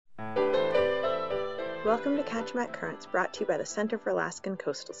Welcome to Kachemak Currents, brought to you by the Center for Alaskan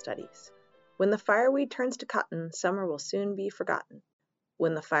Coastal Studies. When the fireweed turns to cotton, summer will soon be forgotten.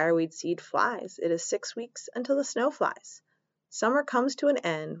 When the fireweed seed flies, it is 6 weeks until the snow flies. Summer comes to an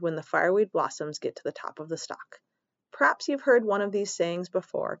end when the fireweed blossoms get to the top of the stalk. Perhaps you've heard one of these sayings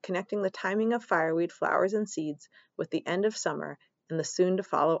before, connecting the timing of fireweed flowers and seeds with the end of summer and the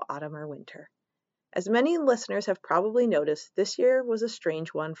soon-to-follow autumn or winter. As many listeners have probably noticed, this year was a strange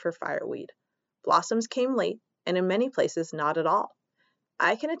one for fireweed. Blossoms came late, and in many places not at all.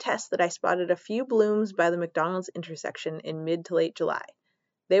 I can attest that I spotted a few blooms by the McDonald's intersection in mid to late July.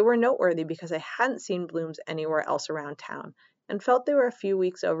 They were noteworthy because I hadn't seen blooms anywhere else around town and felt they were a few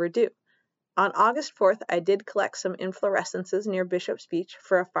weeks overdue. On August 4th, I did collect some inflorescences near Bishop's Beach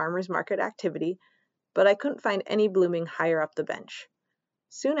for a farmer's market activity, but I couldn't find any blooming higher up the bench.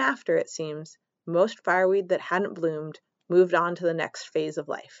 Soon after, it seems, most fireweed that hadn't bloomed moved on to the next phase of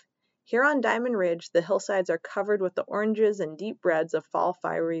life. Here on Diamond Ridge, the hillsides are covered with the oranges and deep reds of fall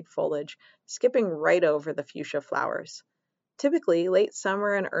fireweed foliage, skipping right over the fuchsia flowers. Typically, late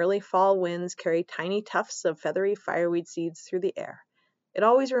summer and early fall winds carry tiny tufts of feathery fireweed seeds through the air. It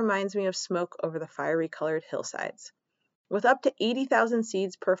always reminds me of smoke over the fiery-colored hillsides. With up to 80,000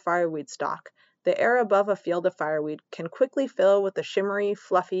 seeds per fireweed stalk, the air above a field of fireweed can quickly fill with the shimmery,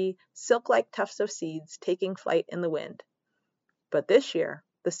 fluffy, silk-like tufts of seeds taking flight in the wind. But this year,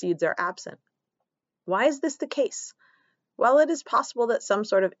 the seeds are absent. Why is this the case? While it is possible that some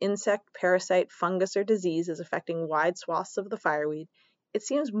sort of insect, parasite, fungus, or disease is affecting wide swaths of the fireweed, it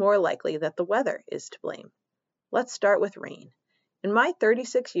seems more likely that the weather is to blame. Let's start with rain. In my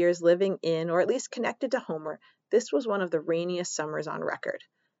 36 years living in, or at least connected to Homer, this was one of the rainiest summers on record.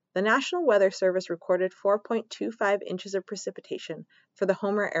 The National Weather Service recorded 4.25 inches of precipitation for the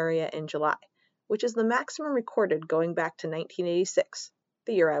Homer area in July, which is the maximum recorded going back to 1986.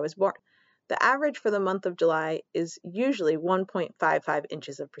 The year I was born. The average for the month of July is usually 1.55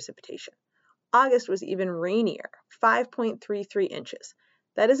 inches of precipitation. August was even rainier, 5.33 inches.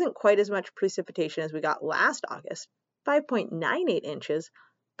 That isn't quite as much precipitation as we got last August, 5.98 inches,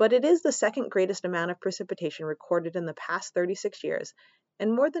 but it is the second greatest amount of precipitation recorded in the past 36 years,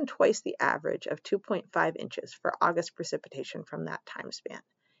 and more than twice the average of 2.5 inches for August precipitation from that time span.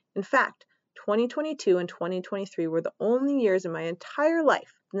 In fact, 2022 and 2023 were the only years in my entire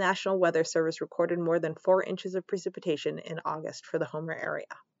life the National Weather Service recorded more than 4 inches of precipitation in August for the Homer area.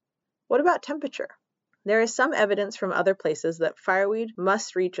 What about temperature? There is some evidence from other places that fireweed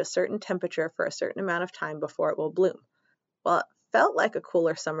must reach a certain temperature for a certain amount of time before it will bloom. While it felt like a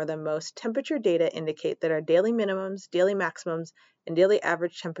cooler summer than most, temperature data indicate that our daily minimums, daily maximums, and daily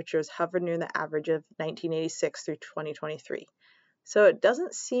average temperatures hovered near the average of 1986 through 2023. So it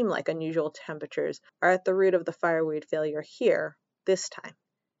doesn't seem like unusual temperatures are at the root of the fireweed failure here, this time.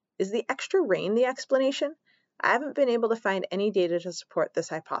 Is the extra rain the explanation? I haven't been able to find any data to support this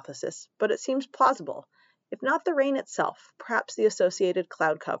hypothesis, but it seems plausible. If not the rain itself, perhaps the associated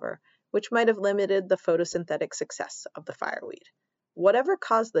cloud cover, which might have limited the photosynthetic success of the fireweed. Whatever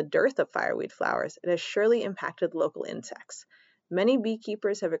caused the dearth of fireweed flowers, it has surely impacted local insects. Many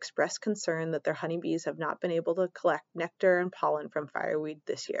beekeepers have expressed concern that their honeybees have not been able to collect nectar and pollen from fireweed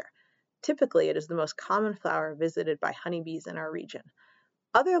this year. Typically, it is the most common flower visited by honeybees in our region.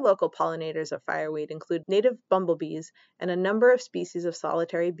 Other local pollinators of fireweed include native bumblebees and a number of species of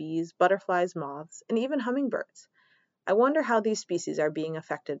solitary bees, butterflies, moths, and even hummingbirds. I wonder how these species are being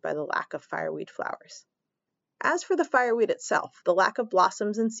affected by the lack of fireweed flowers. As for the fireweed itself, the lack of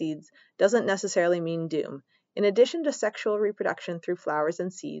blossoms and seeds doesn't necessarily mean doom. In addition to sexual reproduction through flowers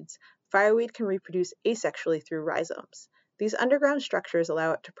and seeds, fireweed can reproduce asexually through rhizomes. These underground structures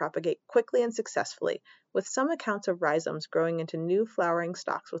allow it to propagate quickly and successfully, with some accounts of rhizomes growing into new flowering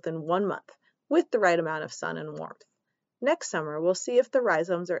stalks within 1 month, with the right amount of sun and warmth. Next summer, we'll see if the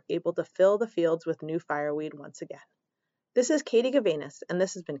rhizomes are able to fill the fields with new fireweed once again. This is Katie Gavanis, and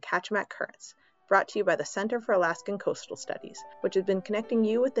this has been Kachemak Currents, brought to you by the Center for Alaskan Coastal Studies, which has been connecting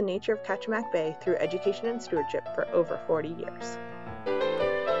you with the nature of Kachemak Bay through education and stewardship for over 40 years.